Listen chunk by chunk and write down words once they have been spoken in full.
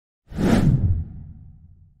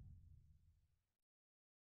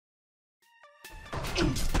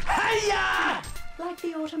Hiya! Like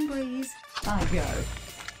the autumn breeze, I go.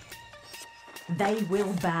 They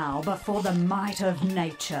will bow before the might of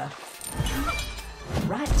nature.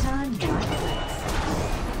 Right time, right place.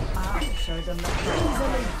 I'll show them the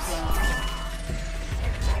easily.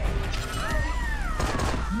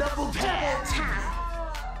 Double tap!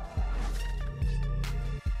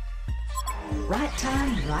 Right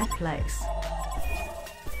time, right place.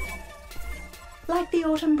 Like the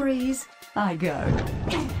autumn breeze, I go.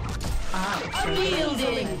 I'll show them the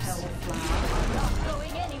hellflower. I'm not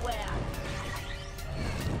going anywhere.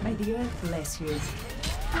 May the earth bless you.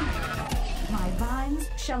 My vines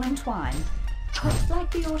shall entwine. Like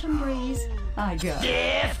the autumn breeze, I go.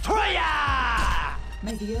 Destroyer!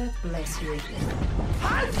 May the earth bless you.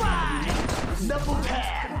 High five! Double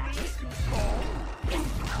tap!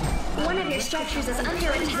 One of your structures is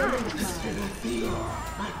under attack.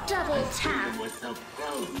 Double tap.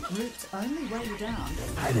 Roots only weigh you down.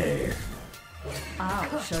 Hi there.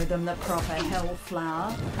 I'll show them the proper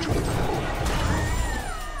hellflower.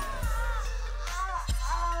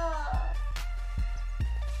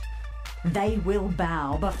 They will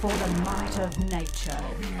bow before the might of nature.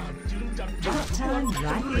 Right time,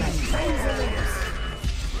 right place.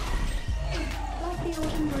 Like the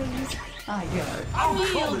autumn breeze, I go. I'm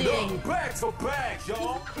yielding! Bag for bag,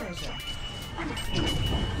 y'all! Pleasure.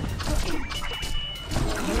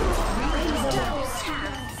 Double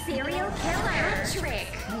tap. Serial killer. Trick.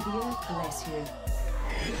 May the earth bless you.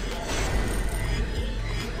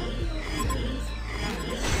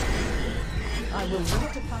 I will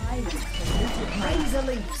rectify these polluted razor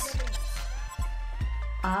leaves.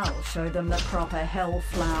 I'll show them the proper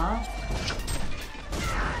hellflower.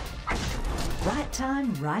 Right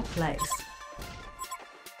time, right place.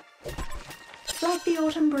 Like the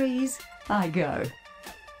autumn breeze, I go.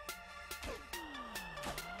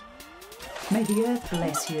 May the earth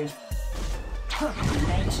bless you.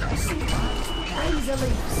 Nature razor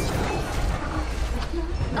leaves.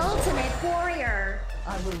 Ultimate warrior.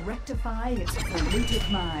 I will rectify its polluted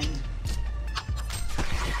mind.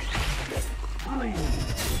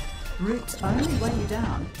 Roots only weigh you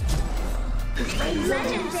down.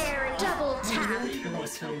 Legendary. Double tap.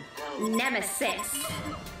 Bless you. Nemesis.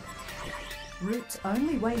 Roots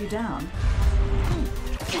only weigh you down.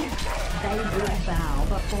 They will bow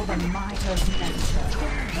before the might of nature.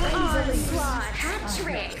 Onslaught. Hat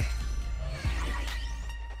trick.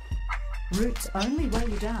 Roots only weigh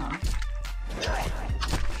you down.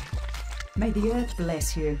 May the earth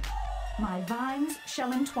bless you. My vines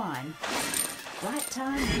shall entwine. Right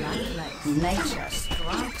time, right place. Nature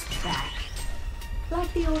strikes back.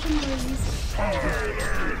 Like the autumn breeze. Savage.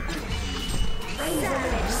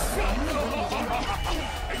 Sick.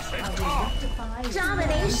 I will rectify its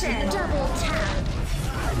Domination. Double tap.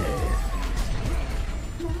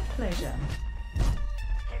 my pleasure.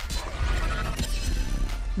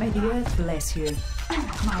 May the earth bless you.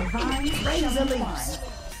 My vines razor leaves.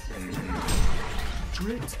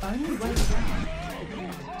 Roots only weigh you down.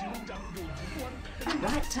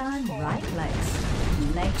 Right time, right place.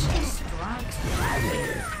 Nature strikes back.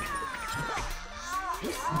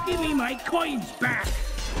 Give me my coins back!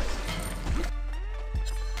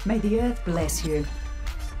 May the earth bless you.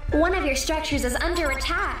 One of your structures is under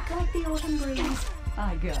attack. Like the autumn breeze,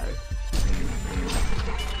 I go.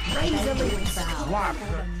 Razor leaves bow.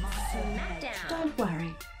 Smackdown. Don't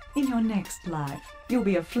worry. In your next life, you'll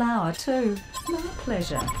be a flower too. My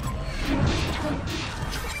pleasure.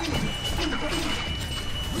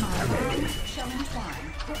 My vines shall entwine.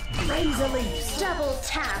 Razor leaves. Double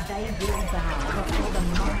tap. They will bow before the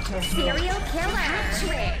might of Serial killer. Hat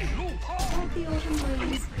trick. Like the autumn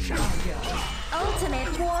breeze, I go.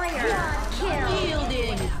 Ultimate warrior. Kill.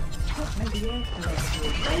 Yielding. May the earth bless you.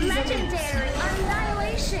 Legendary.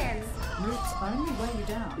 Annihilation. Roots only weigh you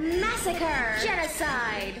down. Massacre.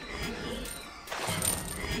 Genocide.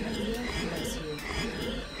 May the earth bless you.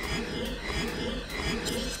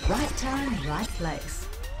 Right time, right place.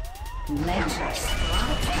 Nature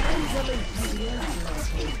strikes easily. May the earth bless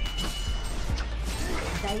you.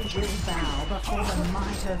 They will bow before the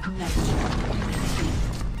might of nature.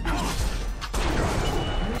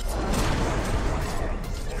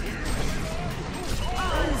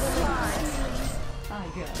 I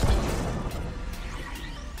go.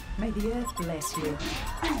 May the earth bless you.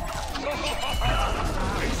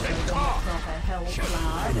 Proper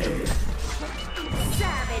hellflower.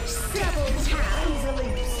 Savage. Double tap.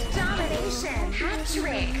 Domination. Hat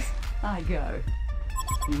trick. I go.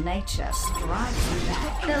 Nature strikes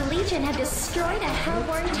back. The Legion have destroyed a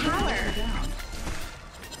Hellborn tower.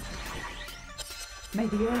 May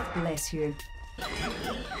the earth bless you.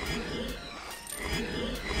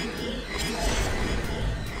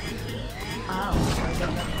 I'll show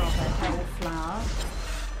them the proper hell flower.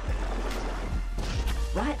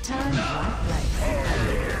 Right time, right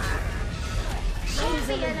place.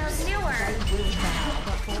 Champion of newer. They will bow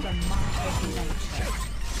before the might of nature.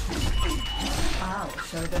 I'll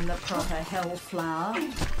show them the proper hell flower.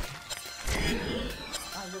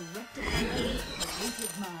 I will rectify the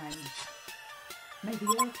polluted mind. May the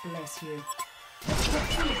earth bless you.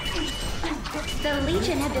 The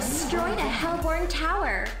Legion have destroyed a hellborn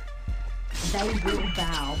tower. They will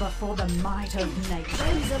bow before the might of nature.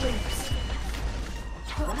 Razor leaps.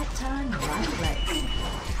 Right time, right place.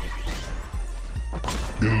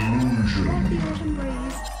 Like the autumn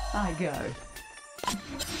breeze, I go.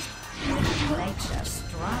 Nature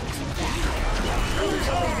strikes back.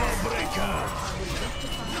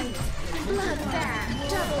 Bloodbath,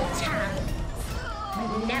 double tap.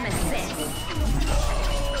 Nemesis.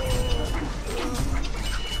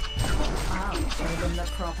 I'll show them the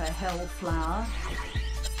proper hell flower.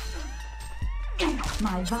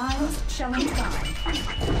 My vines shall entwine.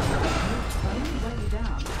 Only way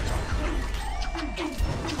down.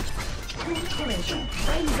 Pleasure.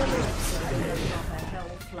 Razor lips. The proper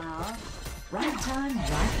hell flower. Right time,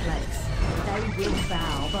 right place. They will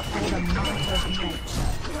bow before the might of nature.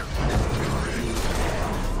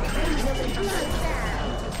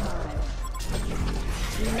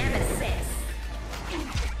 Nemesis.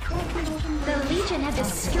 The Legion have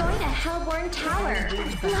destroyed a hellborn tower.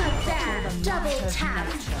 Bloodbath, double tap.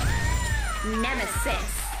 Nemesis.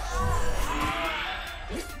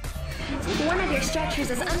 One of your structures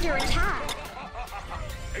is under attack.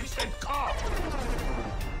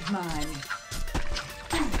 Mine.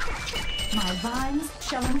 My vines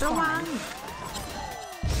shall entwine.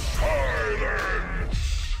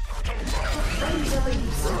 Razor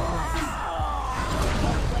leaves.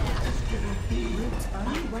 Roots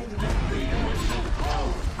only way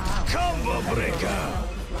Combo breaker.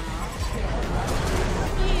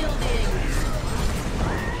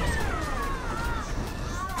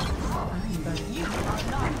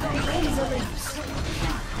 Razor leaves.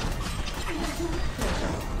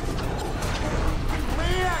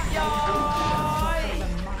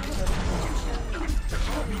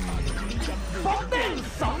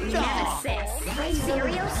 Nemesis.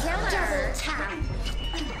 Serial killer. Double tap.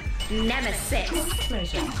 Nemesis.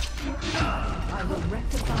 Pleasure. I will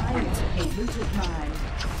rectify its polluted mind.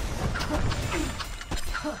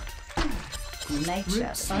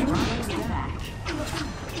 Nature strikes back.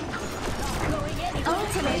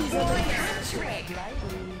 Ultimate warrior trick.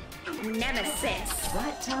 Nemesis.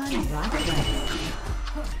 Right time, right place.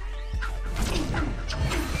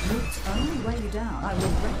 Roots only weigh you down. I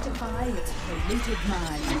will rectify its polluted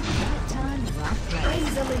mind. Right time, right place.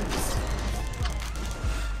 Razor leaves.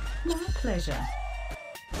 My pleasure.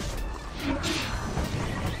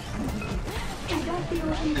 Like the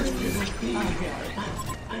autumn breeze, I go.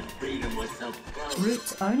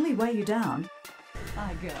 Roots only weigh you down.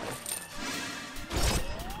 I go.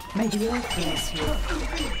 May the earth bless you.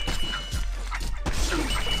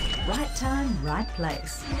 Right time, right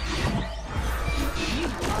place. You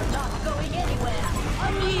are not going anywhere.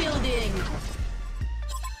 Unyielding.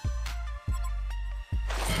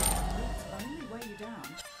 Only weigh you down.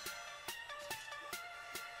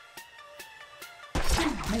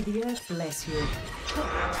 May the earth bless you.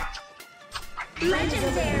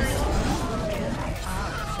 Legendary.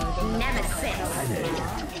 Nemesis.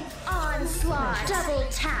 Onslaught. Double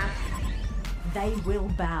tap. They will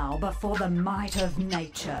bow before the might of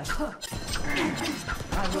nature.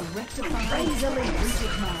 I will rectify razor leaves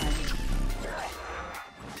of mine.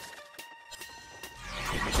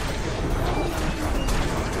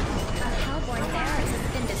 A hellborn barracks has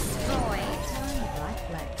been destroyed. Right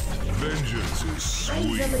place. Vengeance is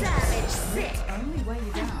sweet. Savage sick. Only way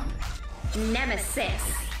you down. Nemesis.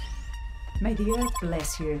 May the earth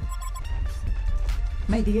bless you.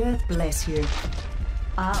 May the earth bless you.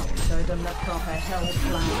 I'll show them the proper hell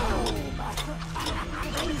flower.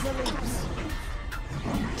 Razor leaves.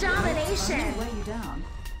 Domination. Only way you down.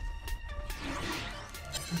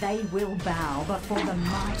 They will bow before the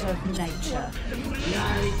might of nature.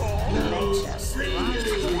 Nature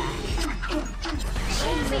strikes back.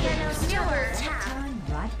 Champion of newer tap. Time,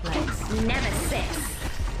 right place. Nemesis.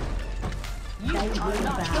 They will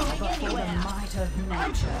bow before the might of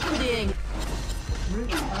nature.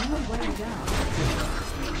 Roots only way down.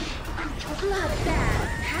 Bloodbath.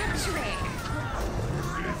 Hat-trick.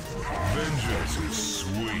 Vengeance is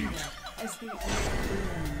sweet. As the earth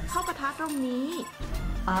blooms, เข้าปะทะตรงนี้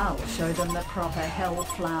I'll show them the proper hell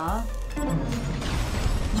flower.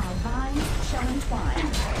 My vines shall entwine.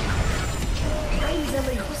 Razor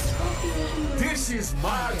leaps. This is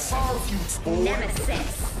my target, boy.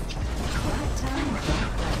 Nemesis. Right time,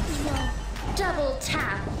 right place. Double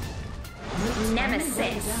tap.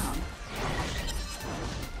 Nemesis. Down.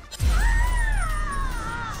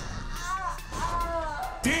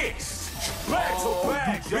 This. Back to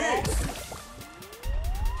back, this.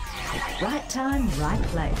 Right time, right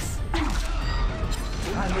place.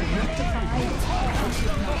 I would rectify it.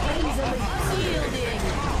 Razor leaps. Yielding.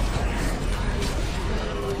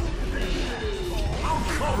 I'm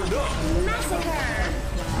coming up. Massacre.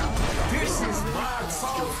 This is my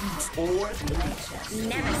target, boy.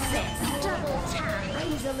 Nemesis. Double tap.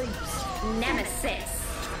 Razor leaps. Nemesis.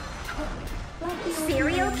 Like the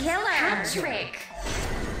Serial killer. Hat trick.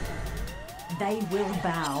 They will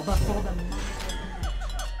bow before the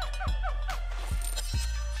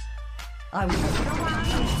I will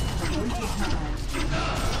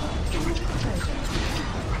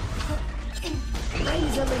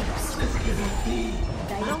Razor leaps.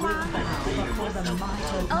 They will bow before the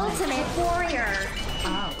might of Ultimate warrior.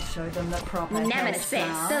 I'll show them the proper Nemesis.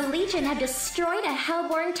 hell's The bow. Legion have destroyed a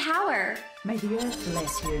Hellborn tower. May the earth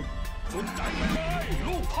bless you.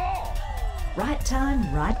 Right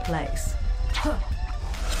time, right place.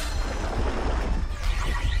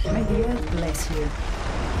 May the earth bless you.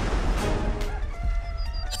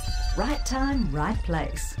 Right time, right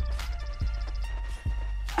place.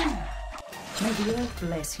 May the earth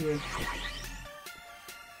bless you.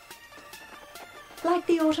 Like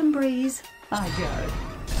the autumn breeze, I go.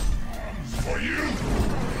 For you.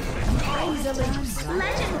 Razor leaps.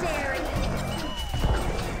 Legendary.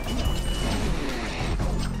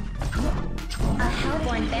 A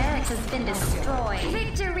Hellborn barracks has been destroyed.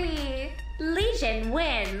 Victory! Legion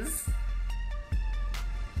wins.